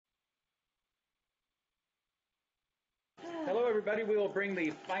everybody. We will bring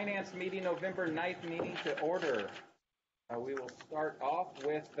the Finance meeting, November 9th meeting to order. We will start off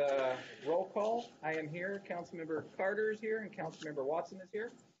with roll call. I am here. Councilmember Carter is here, and Councilmember Watson is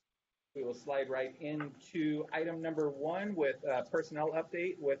here. We will slide right into item number 1 with personnel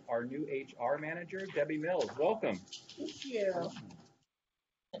update with our new HR manager, Debbie Mills. Welcome. Thank you.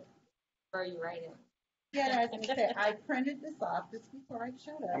 Are you writing? Yeah, I was going to say, I printed this off just before I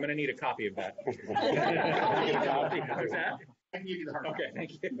showed up. I'm going to need a copy of that. What's that? I can give you the hard copy. Okay,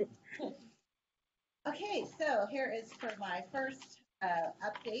 thank you. Okay, so here is for my first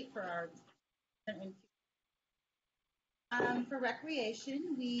update for our for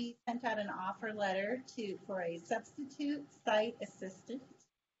recreation. We sent out an offer letter for a substitute site assistant,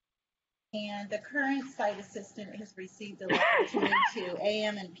 and the current site assistant has received a letter to move to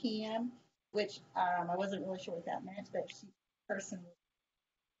AM and PM, which I wasn't really sure what that meant, but the person was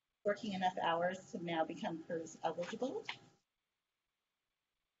working enough hours to now become PERS eligible.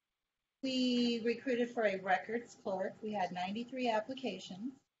 We recruited for a records clerk. We had 93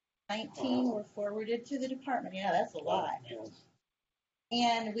 applications. 19 were forwarded to the department. Yeah, that's a lot.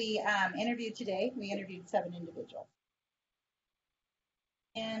 And we interviewed today. We interviewed 7 individuals.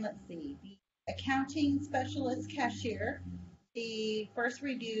 And let's see, the accounting specialist cashier. The first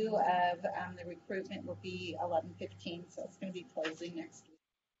review of the recruitment will be 11/15, so it's going to be closing next week.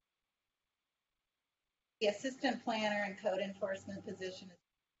 The assistant planner and code enforcement position is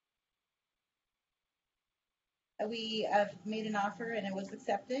we have made an offer and it was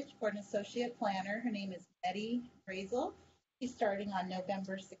accepted for an associate planner. Her name is Betty Brazel. She's starting on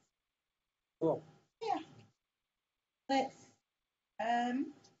November 16th. Cool. Yeah. Let's,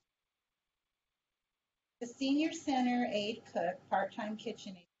 the senior center aide cook, part-time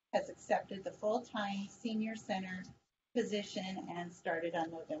kitchen aide, has accepted the full-time senior center position and started on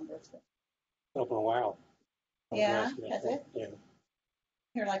November 5th. Oh, wow. Yeah, has it? Yeah.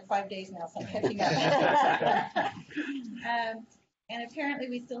 Here like 5 days now, so I'm catching up. And apparently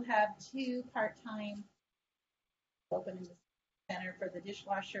we still have 2 part-time open in the center for the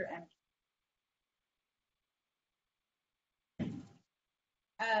dishwasher and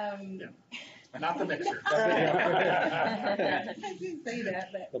Not the mixer. I didn't say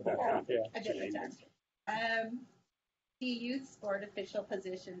that, but I did my time. The youth sport official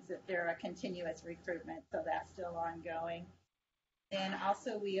positions, that they're a continuous recruitment, so that's still ongoing. And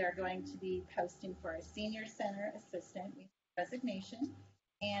also we are going to be posting for a senior center assistant resignation,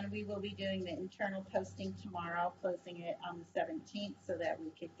 and we will be doing the internal posting tomorrow, closing it on the 17th so that we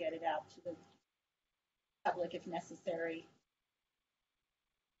could get it out to the public if necessary.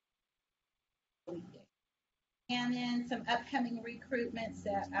 And then some upcoming recruitments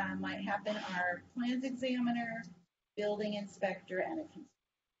that might happen are plans examiner, building inspector, and a At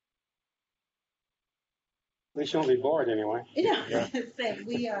least you won't be bored anyway. yeah. Say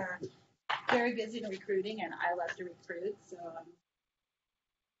we are very busy in recruiting, and I love to recruit, so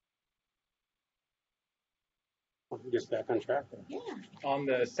Just back on track there. yeah. On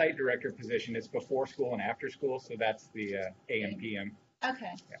the site director position, it's before school and after school, so that's the AM, PM.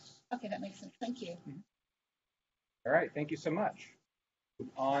 Okay. Yeah. Okay, that makes sense. Thank you. All right, thank you so much.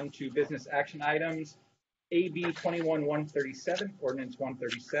 On to business action items. AB 21-137, ordinance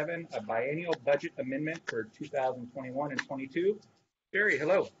 137, a biennial budget amendment for 2021 and 22. Jerry,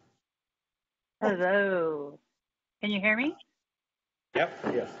 hello. Hello. Can you hear me? Yep.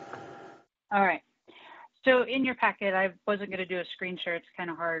 Yes. All right. So in your packet, I wasn't going to do a screen share. It's kind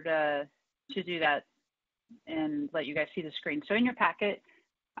of hard to do that and let you guys see the screen. So in your packet,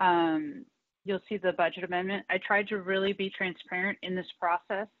 you'll see the budget amendment. I tried to really be transparent in this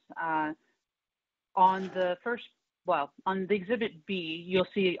process. On the Exhibit B, you'll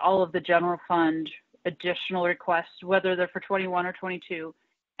see all of the general fund additional requests, whether they're for 21 or 22.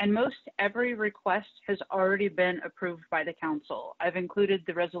 And most every request has already been approved by the council. I've included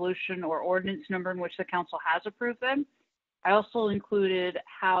the resolution or ordinance number in which the council has approved them. I also included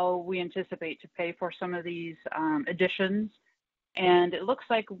how we anticipate to pay for some of these additions. And it looks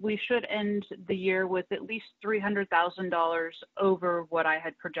like we should end the year with at least $300,000 over what I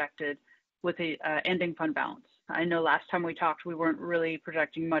had projected with the ending fund balance. I know last time we talked, we weren't really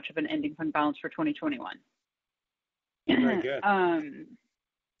projecting much of an ending fund balance for 2021. Very good.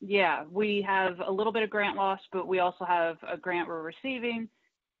 Yeah, we have a little bit of grant loss, but we also have a grant we're receiving.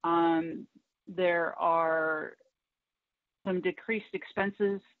 There are some decreased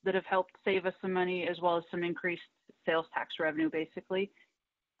expenses that have helped save us some money, as well as some increased sales tax revenue, basically.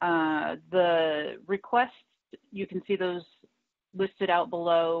 The requests, you can see those listed out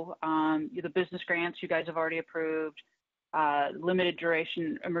below. The business grants you guys have already approved, limited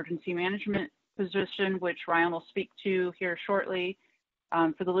duration emergency management position, which Ryan will speak to here shortly.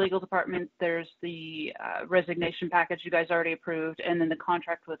 For the legal department, there's the resignation package you guys already approved, and then the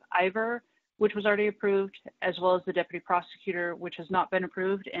contract with Ivor, which was already approved, as well as the deputy prosecutor, which has not been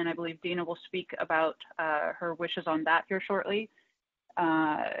approved. And I believe Dina will speak about her wishes on that here shortly.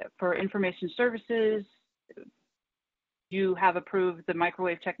 For information services, you have approved the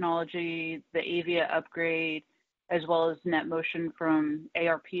microwave technology, the Avia upgrade, as well as NetMotion from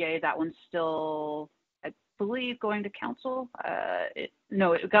ARPA. That one's still, I believe, going to council. It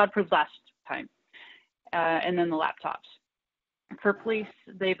got approved last time. And then the laptops. For police,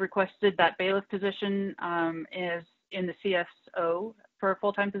 they've requested that bailiff position is in the CSO for a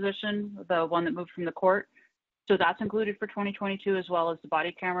full-time position, the one that moved from the court. So that's included for 2022, as well as the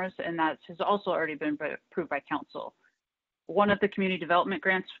body cameras, and that has also already been approved by council. One of the community development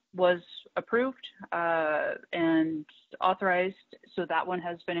grants was approved and authorized, so that one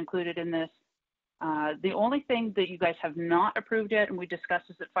has been included in this. The only thing that you guys have not approved yet, and we discussed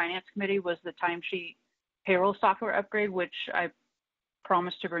this at Finance Committee, was the timesheet payroll software upgrade, which I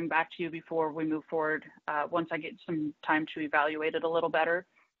promised to bring back to you before we move forward once I get some time to evaluate it a little better.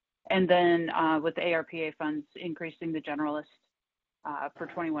 And then with the ARPA funds, increasing the generalist for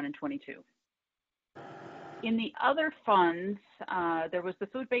 21 and 22. In the other funds, there was the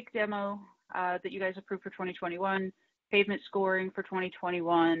food bake demo that you guys approved for 2021, pavement scoring for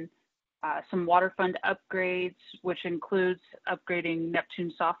 2021, some water fund upgrades, which includes upgrading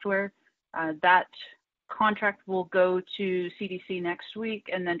Neptune software. That contract will go to CDC next week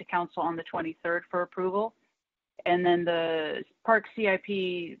and then to council on the 23rd for approval. And then the park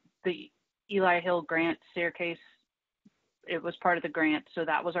CIP, the Eli Hill grant staircase, it was part of the grant, so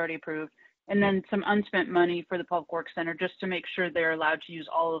that was already approved. And then some unspent money for the Public Works Center, just to make sure they're allowed to use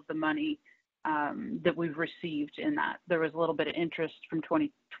all of the money that we've received in that. There was a little bit of interest from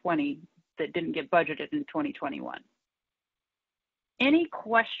 2020 that didn't get budgeted in 2021. Any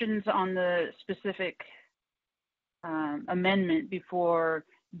questions on the specific amendment before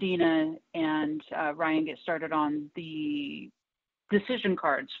Dina and Ryan get started on the decision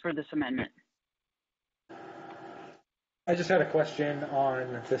cards for this amendment? I just had a question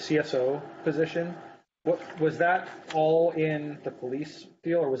on the CSO position. What was that all in the police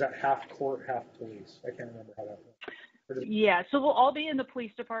deal, or was that half court, half police? I can't remember how that worked. Yeah, so we'll all be in the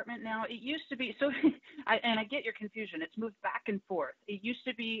police department now. It used to be, so, and I get your confusion. It's moved back and forth. It used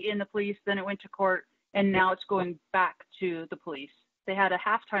to be in the police, then it went to court, and now it's going back to the police. They had a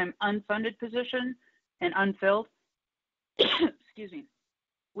half-time unfunded position and unfilled. Excuse me.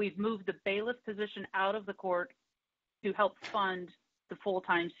 We've moved the bailiff position out of the court to help fund the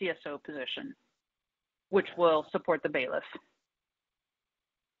full-time CSO position, which will support the bailiff.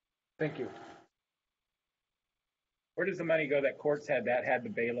 Thank you. Where does the money go that courts had the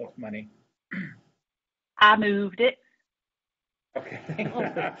bailiff money? I moved it. Okay.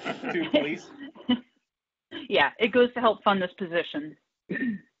 To police? Yeah, it goes to help fund this position.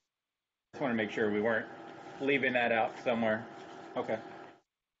 Just want to make sure we weren't leaving that out somewhere. Okay.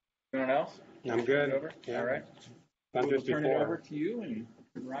 Anyone else? I'm good. Over? Yeah. All right. Done We'll this turn it before. over to you and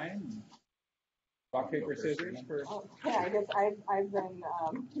Ryan. Rock, paper, scissors for. Yeah, I guess I've been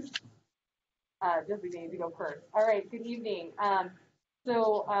designated to go first. All right, good evening.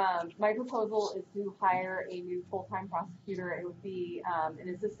 So my proposal is to hire a new full-time prosecutor. It would be an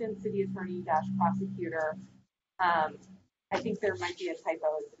assistant city attorney / prosecutor. I think there might be a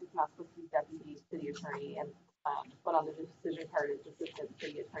typo. It's not supposed to be deputy city attorney, and but on the decision card it's assistant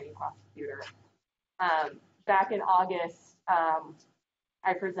city attorney prosecutor. Back in August,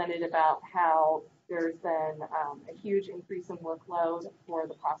 I presented about how there's been a huge increase in workload for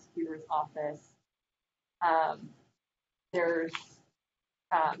the prosecutor's office. There's,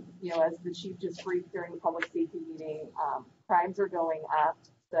 as the chief just briefed during the public safety meeting, crimes are going up.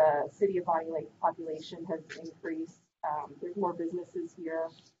 The city of Bonney Lake population has increased. There's more businesses here.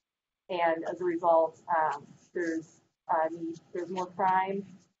 And as a result, there's more crime,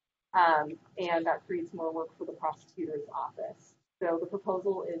 and that creates more work for the prosecutor's office. So the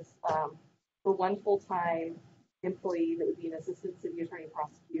proposal is for one full-time employee that would be an assistant city attorney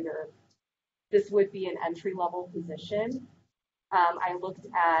prosecutor. This would be an entry-level position. I looked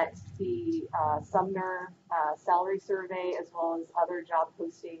at the Sumner salary survey as well as other job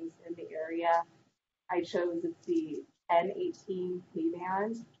postings in the area. I chose it's the N18 pay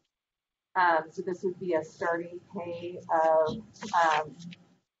band. So this would be a starting pay of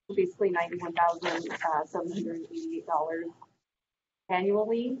basically $91,788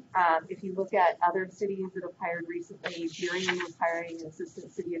 annually. If you look at other cities that have hired recently, Burien was hiring an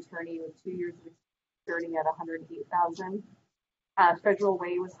assistant city attorney with 2 years of experience starting at $108,000. Federal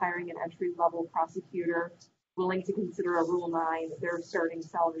Way was hiring an entry-level prosecutor willing to consider a Rule 9. Their starting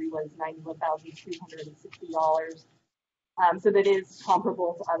salary was $91,260. So that is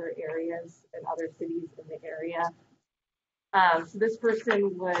comparable to other areas and other cities in the area. So this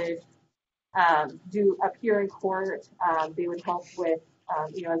person would appear in court. They would help with,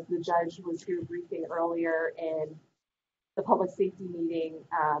 as the judge was here briefing earlier in the public safety meeting,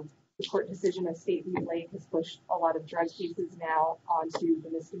 the court decision of State v. Lake has pushed a lot of drug cases now onto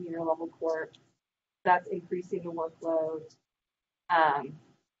the misdemeanor level court. That's increasing the workload.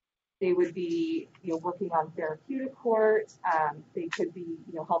 They would be, working on therapeutic court. They could be,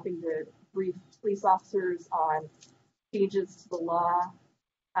 helping to brief police officers on changes to the law.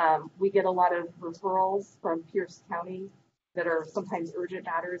 We get a lot of referrals from Pierce County that are sometimes urgent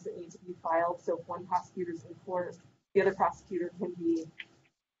matters that need to be filed. So if one prosecutor's in court, the other prosecutor can be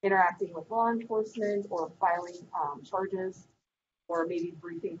interacting with law enforcement or filing charges or maybe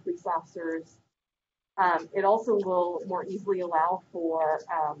briefing police officers. It also will more easily allow for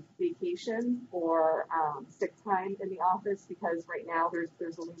vacation or sick time in the office because right now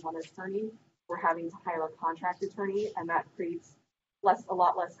there's only one attorney. We're having to hire a contract attorney, and that creates a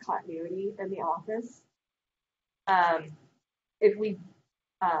lot less continuity in the office. If we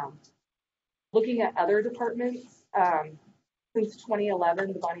looking at other departments, since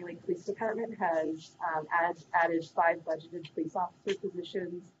 2011, the Bonney Lake Police Department has added 5 budgeted police officer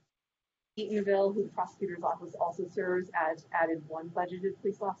positions. Eatonville, who the prosecutor's office also serves, added 1 budgeted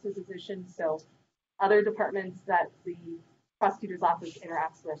police officer position. So other departments that the prosecutor's office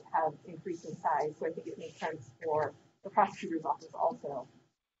interacts with have increased in size. So I think it makes sense for the prosecutor's office also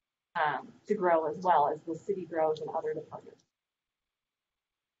to grow as well as the city grows in other departments.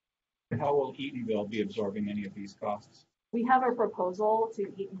 How will Eatonville be absorbing any of these costs? We have a proposal to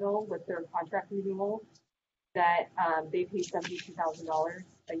Eatonville with their contract renewal that they pay $72,000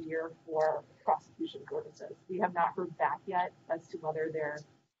 a year for prosecution services. We have not heard back yet as to whether they're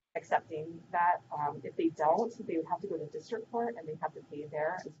accepting that. If they don't, they would have to go to district court and they have to pay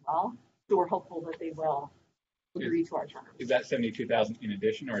there as well. So we're hopeful that they will agree to our terms. Is that $72,000 in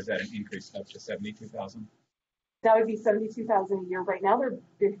addition, or is that an increase up to $72,000? That would be $72,000 a year. Right now, they're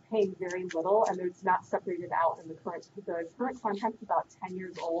paying very little, and it's not separated out in the current contract is about 10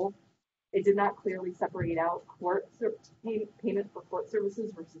 years old. It did not clearly separate out payment for court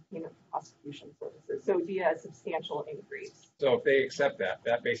services versus payment for prosecution services. So it would be a substantial increase. So if they accept that,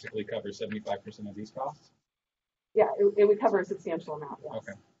 that basically covers 75% of these costs? Yeah, it would cover a substantial amount, yes.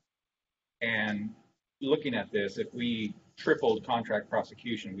 Okay. And looking at this, if we tripled contract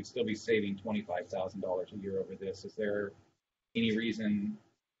prosecution, we'd still be saving $25,000 a year over this. Is there any reason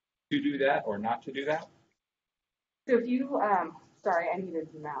to do that or not to do that? So if you, sorry, I need to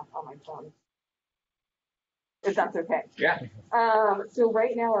do math on my phone, if that's okay. Yeah. So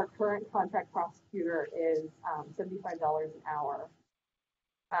right now, our current contract prosecutor is $75 an hour.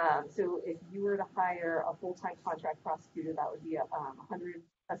 So if you were to hire a full-time contract prosecutor, that would be 100.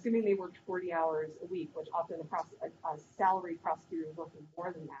 Assuming they worked 40 hours a week, which often a salaried prosecutor is working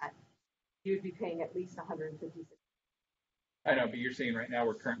more than that, you would be paying at least $156,000. I know, but you're saying right now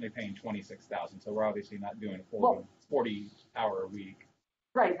we're currently paying $26,000, so we're obviously not doing a 40-hour a week.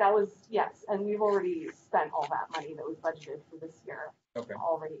 Right, that was, yes, and we've already spent all that money that was budgeted for this year. Okay.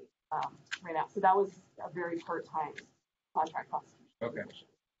 Already right now. So that was a very part-time contract prosecution position.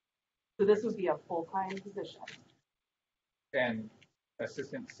 So this would be a full-time position. And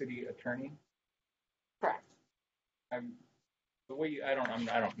assistant city attorney? Correct. The way I don't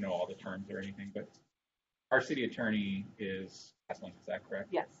know all the terms or anything, but our city attorney is Kathleen, is that correct?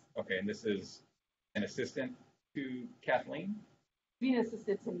 Yes. Okay, and this is an assistant to Kathleen? Being an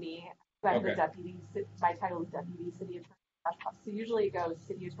assistant to me, I'm Okay. the deputy. My title is deputy city attorney. So usually it goes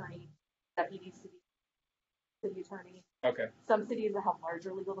city attorney, deputy city attorney. Okay. Some cities that have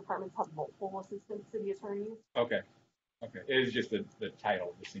larger legal departments have multiple assistant city attorneys. Okay. It is just the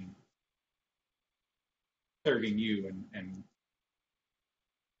title of the scene. Serving you and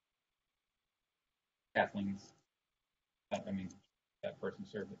Kathleen's, that person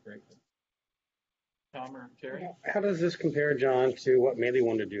served it great. Tom or Terry? How does this compare, John, to what Maylee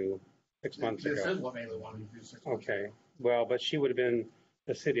wanted to do 6 months This ago? is what Maylee wanted to do 6 months ago. Okay, well, but she would have been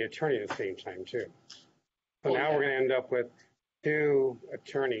the city attorney at the same time, too. So Oh, now yeah. we're going to end up with 2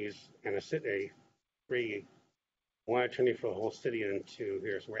 attorneys and one attorney for the whole city and 2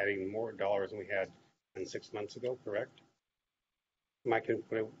 here. So we're adding more dollars than we had 6 months ago, correct?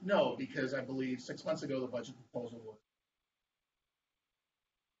 No, because I believe 6 months ago, the budget proposal was,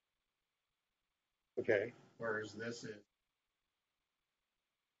 Okay, whereas this is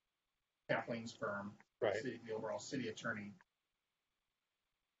Kathleen's firm, right. the overall city attorney.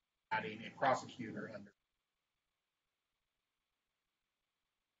 adding a prosecutor under.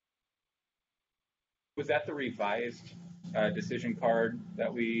 Was that the revised decision card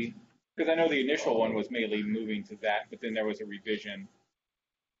that we, because I know the initial one was mainly moving to that, but then there was a revision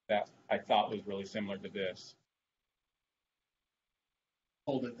that I thought was really similar to this.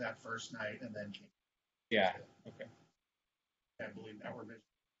 Pulled it that first night and then came. Yeah, okay. I believe that revision.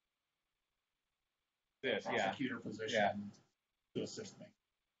 This, yeah. Prosecutor position to assist me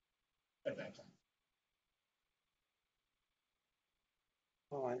at that time.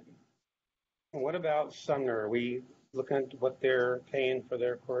 All right. And what about Sumner? Are we looking at what they're paying for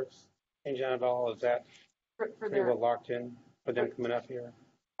their courts? Changing at all? Is that For pretty their, well locked in for them coming up here?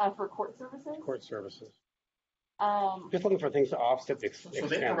 for court services? Court services. Um, Just looking for things to offset the So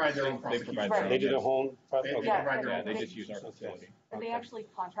they expense. provide their own They prosecution. provide their own. They do their home. They Okay. Yeah, provide their Yeah, own. they they- just use our facility. and they actually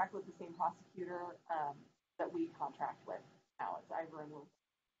contract with the same prosecutor, that we contract with now. It's Ivor and Wilson.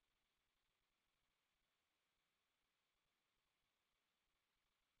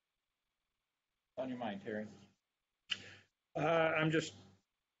 On your mind, Terry? I'm just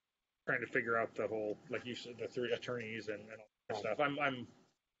trying to figure out the whole, like you said, the three attorneys and all that stuff.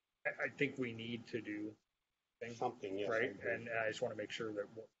 I think we need to do things, Something, yes. I right? agree. And I just want to make sure that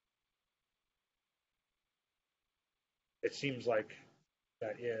it seems like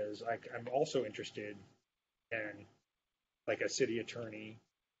that is. I'm also interested in like a city attorney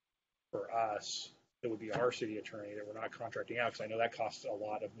for us that would be our city attorney that we're not contracting out, because I know that costs a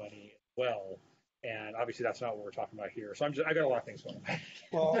lot of money as well. And obviously that's not what we're talking about here. So I got a lot of things going on.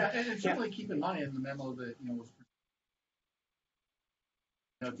 Well, Yeah, and certainly keep in mind in the memo that, was,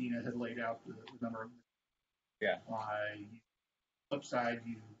 Dina had laid out the number of. Yeah. Flip side,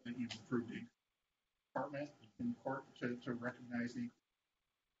 you've approved a department in court to recognize the.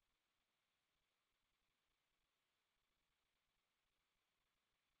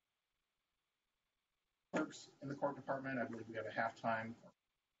 Clerks in the court department, I believe we have a halftime.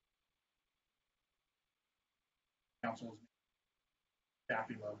 Councils,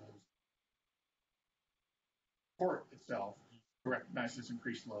 staffing levels. Court itself, to recognize this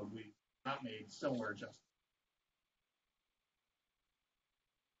increased load, we not made similar adjustments.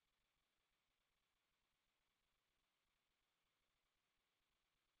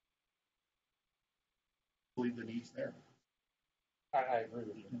 I believe the need's there. I agree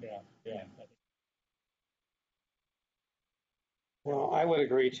with you. Yeah. well, I would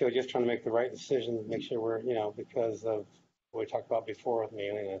agree too. Just trying to make the right decision, make sure we're, because of what we talked about before with me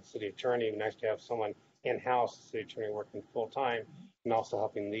and a city attorney. It'd be nice to have someone in-house, city attorney working full time, and also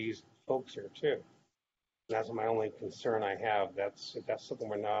helping these folks here too. And that's my only concern I have. If that's something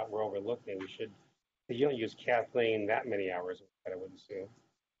we're overlooking. We should. You don't use Kathleen that many hours, I wouldn't assume.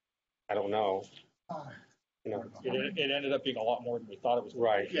 I don't know. It ended up being a lot more than we thought it was.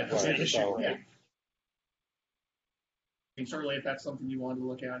 Right. Yeah, Right. that's an issue, So- yeah. And certainly if that's something you wanted to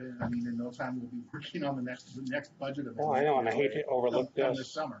look at, in no time we'll be working on the next budget amendment. Well, I know, and I hate to overlook done this.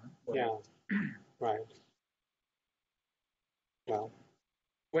 this summer. Yeah. Right. Well,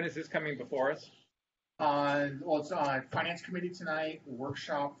 When is this coming before us? It's on Finance Committee tonight, the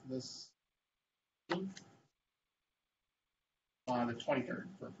workshop this on the 23rd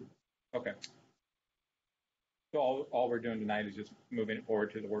for approval. Okay. So all we're doing tonight is just moving it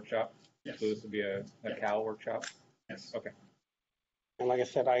forward to the workshop? Yes. So this will be a Yeah. Cal workshop? Yes. Okay. and like I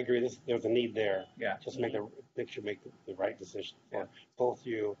said, I agree. There's a need there. Yeah. Just make the right decision for Yeah. both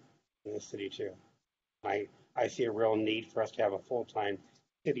you and the city too. I see a real need for us to have a full-time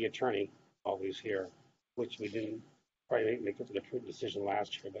city attorney always here, which we didn't probably make the decision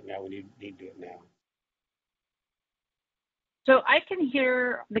last year, but now we need to do it now. So I can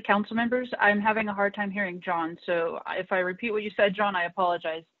hear the council members. I'm having a hard time hearing John. So if I repeat what you said, John, I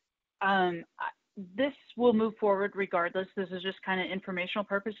apologize. This will move forward regardless. This is just kind of informational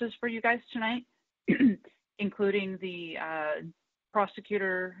purposes for you guys tonight, including the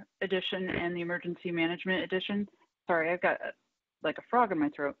prosecutor edition and the emergency management edition. Sorry, I've got like a frog in my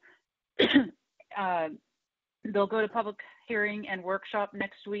throat. They'll go to public hearing and workshop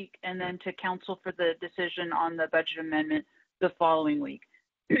next week, and then to council for the decision on the budget amendment the following week.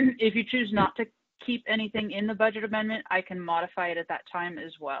 If you choose not to keep anything in the budget amendment, I can modify it at that time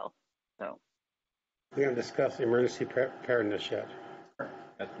as well. So. We haven't discussed emergency preparedness yet.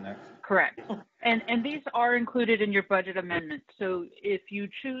 That's next. Correct. And these are included in your budget amendment. So if you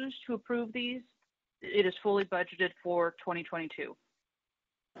choose to approve these, it is fully budgeted for 2022.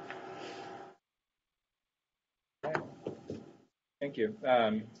 Thank you.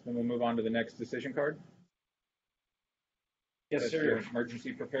 Then we'll move on to the next decision card. Yes, as sir. your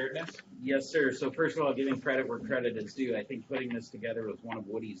emergency preparedness. Yes, sir. So first of all, giving credit where credit is due. I think putting this together was one of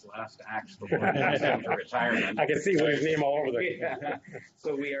Woody's last acts before he went into retirement. I can see Woody's name all over there. Yeah.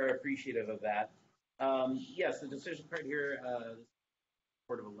 So we are appreciative of that. Yes, the decision criteria is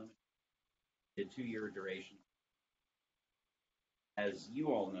sort of a limited 2-year duration. As you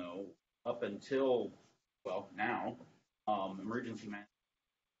all know, up until, well, now, emergency management.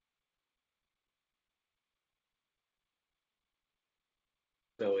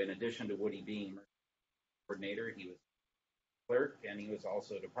 So in addition to Woody being coordinator, he was clerk, and he was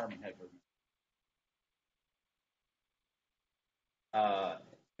also department head.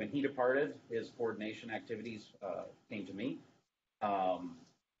 When he departed, his coordination activities came to me.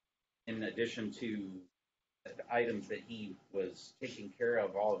 In addition to the items that he was taking care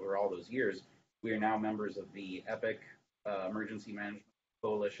of over all those years, we are now members of the EPIC Emergency Management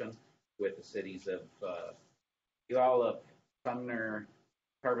Coalition with the cities of Puyallup, Sumner,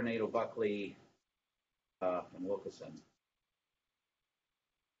 Carbonado, Buckley, and Wilkeson.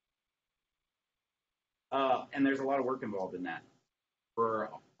 And there's a lot of work involved in that.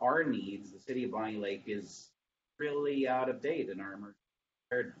 For our needs, the city of Bonney Lake is really out of date in our emergency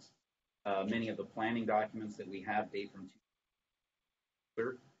preparedness. Many of the planning documents that we have date from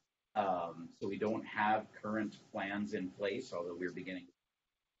 2000. So we don't have current plans in place, although we're beginning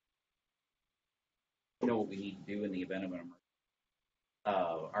to know what we need to do in the event of an emergency.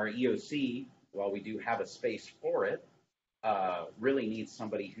 Our EOC, while we do have a space for it, really needs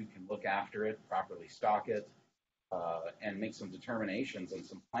somebody who can look after it, properly stock it, and make some determinations and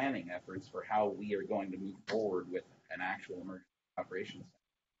some planning efforts for how we are going to move forward with an actual emergency operations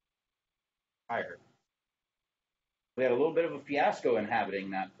center. We had a little bit of a fiasco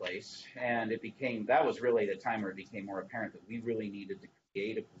inhabiting that place, and that was really the time where it became more apparent that we really needed to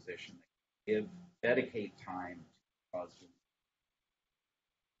create a position that could dedicate time to cause.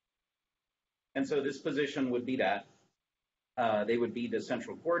 And so this position would be that. They would be the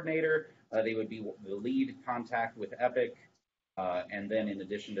central coordinator. They would be the lead contact with EPIC. And then in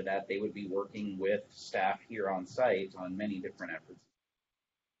addition to that, they would be working with staff here on site on many different efforts.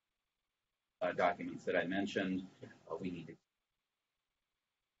 Documents that I mentioned, we need to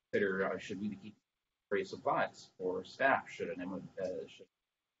consider, should we be keeping free supplies for staff,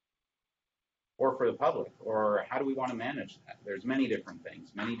 or for the public, or how do we want to manage that? There's many different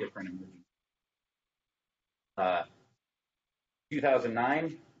things, many different emergencies.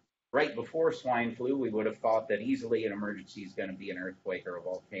 2009, right before swine flu, we would have thought that easily an emergency is going to be an earthquake or a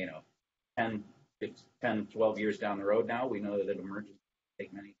volcano. 10, 12 years down the road now, we know that an emergency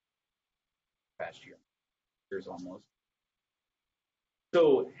take many past years almost.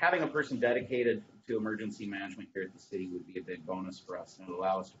 So having a person dedicated to emergency management here at the city would be a big bonus for us, and it would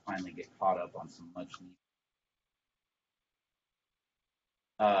allow us to finally get caught up on some much needed.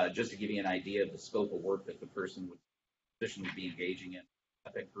 Just to give you an idea of the scope of work that the person would be engaging in.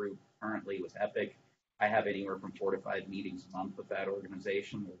 EPIC group currently with EPIC, I have anywhere from 4 to 5 meetings a month with that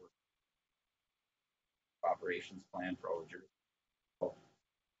organization. We're working operations plan for all the jurisdictions.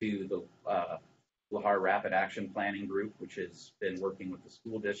 To the Lahar Rapid Action Planning Group, which has been working with the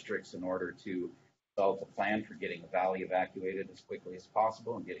school districts in order to develop a plan for getting the valley evacuated as quickly as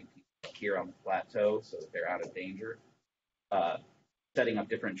possible and getting people here on the plateau so that they're out of danger. Setting up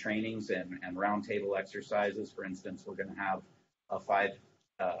different trainings and roundtable exercises. For instance, we're going to have a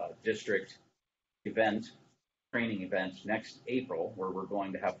 5-district training event next April, where we're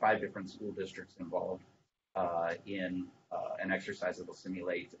going to have 5 different school districts involved in an exercise that will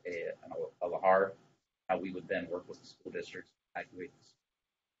simulate a Lahar. How we would then work with the school districts to evacuate the school.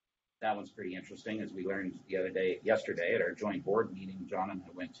 That one's pretty interesting, as we learned yesterday at our joint board meeting John and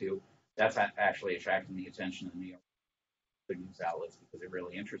I went to. That's actually attracting the attention of the New York news outlets because they're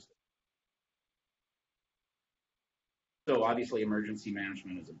really interested. So obviously emergency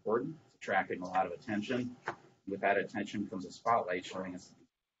management is important. It's attracting a lot of attention. With that attention comes a spotlight showing us.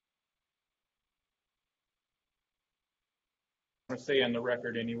 I want to say on the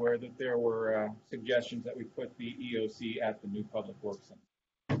record anywhere that there were suggestions that we put the EOC at the new Public Works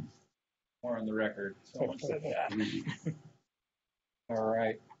Center. More on the record. Someone said that. All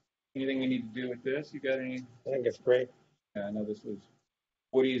right. Anything we need to do with this? You got any? I think it's great. I know this was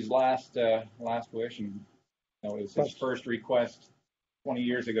Woody's last wish, and it was his first request 20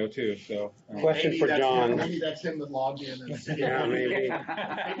 years ago too. So question for John. Maybe that's him that logged in. And yeah, maybe.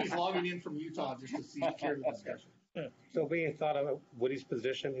 Maybe he's logging in from Utah just to hear the discussion. So being thought of Woody's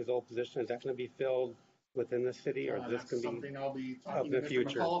position, his old position, is that going to be filled within the city, or this can be something I'll be talking the to Mr.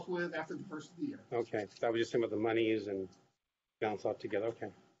 future McAuliffe with after the first of the year. Okay, so that was just some of the monies and bounce off together.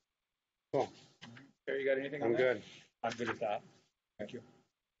 Okay, cool. Terry, you got anything? I'm good. I'm good with that. Thank you. Is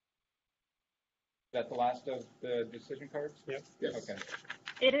that the last of the decision cards? Yep. Yes. Okay.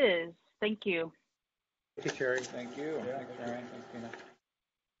 It is. Thank you. Thank you, Terry. Thank you. Yeah. Thanks, Ryan. Thanks, Tina.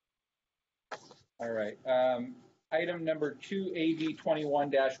 All right. Item number 2AD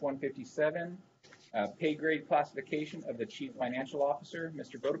 21-157, pay grade classification of the Chief Financial Officer,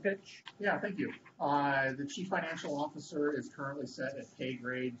 Mr. Vodopich. Yeah, thank you. The chief financial officer is currently set at pay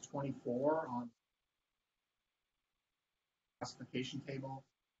grade 24 on classification table.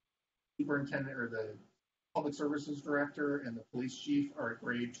 Superintendent or the public services director and the police chief are at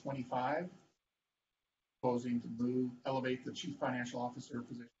grade 25. Proposing to elevate the chief financial officer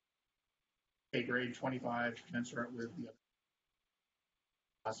position. Pay grade 25, commensurate with the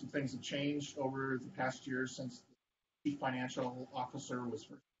other. Some things have changed over the past year since the chief financial officer was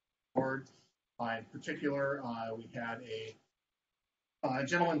first board. In particular, we had a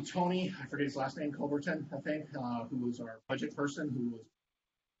gentleman, Tony, I forget his last name, Culberton, I think, who was our budget person, who was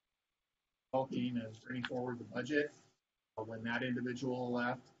developing and bringing forward the budget. When that individual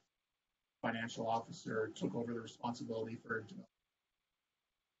left, financial officer took over the responsibility for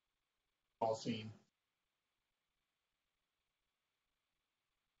policy.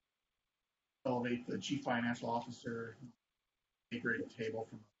 Elevate the chief financial officer pay grade table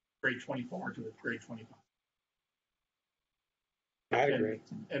from grade 24 to a grade 25. I agree.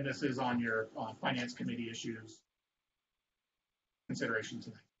 And this is on your finance committee issues consideration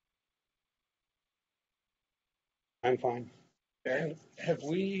tonight. I'm fine. Have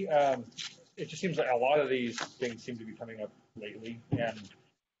we, it just seems like a lot of these things seem to be coming up lately, and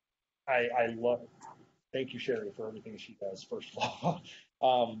I love, thank you, Sherry, for everything she does, first of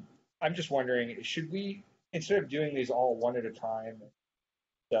all. I'm just wondering, should we, instead of doing these all one at a time,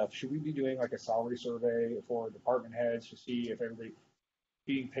 stuff, should we be doing like a salary survey for department heads to see if everybody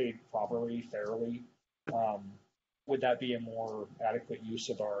being paid properly, fairly? Would that be a more adequate use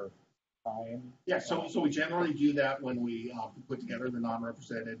of our time? Yeah, so we generally do that when we put together the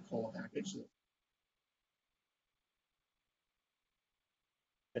non-represented COLA package.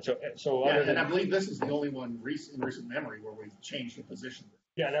 And so Yeah, other and than, I believe this is the only one in recent memory where we've changed the position.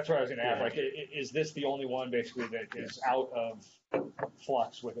 yeah, that's what I was going to ask. Yeah. Like, is this the only one basically that is out of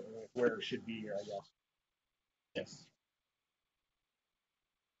flux with where it should be, I guess? Yes.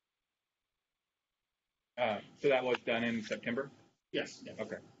 So that was done in September? Yes. Yeah.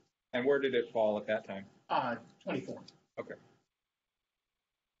 Okay. And where did it fall at that time? 24. Okay.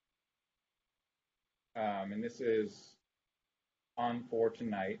 And this is on for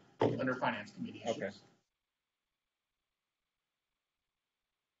tonight. Under finance committee issues. Okay.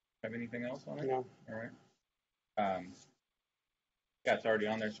 Have anything else on it? No. All right. Yeah, it's already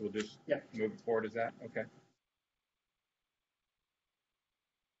on there, so we'll just move it forward as that. Okay.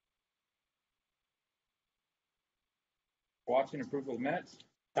 Watching approval of minutes.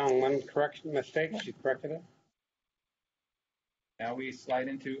 Found one correction mistake. She corrected it. Now we slide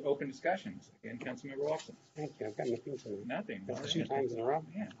into open discussions. Again, Councilmember Watson. Thank you. I've got nothing tonight. Nothing. All That's 2 right. times in a row.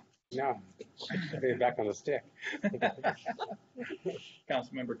 Man. No. I get back on the stick.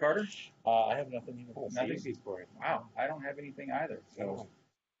 Councilmember Carter. I have nothing either. Oh, it's Nothing? easy for you. Wow, I don't have anything either. So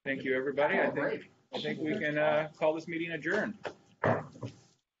thank you, everybody. I Great. think we can call this meeting adjourned.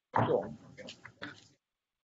 Sure.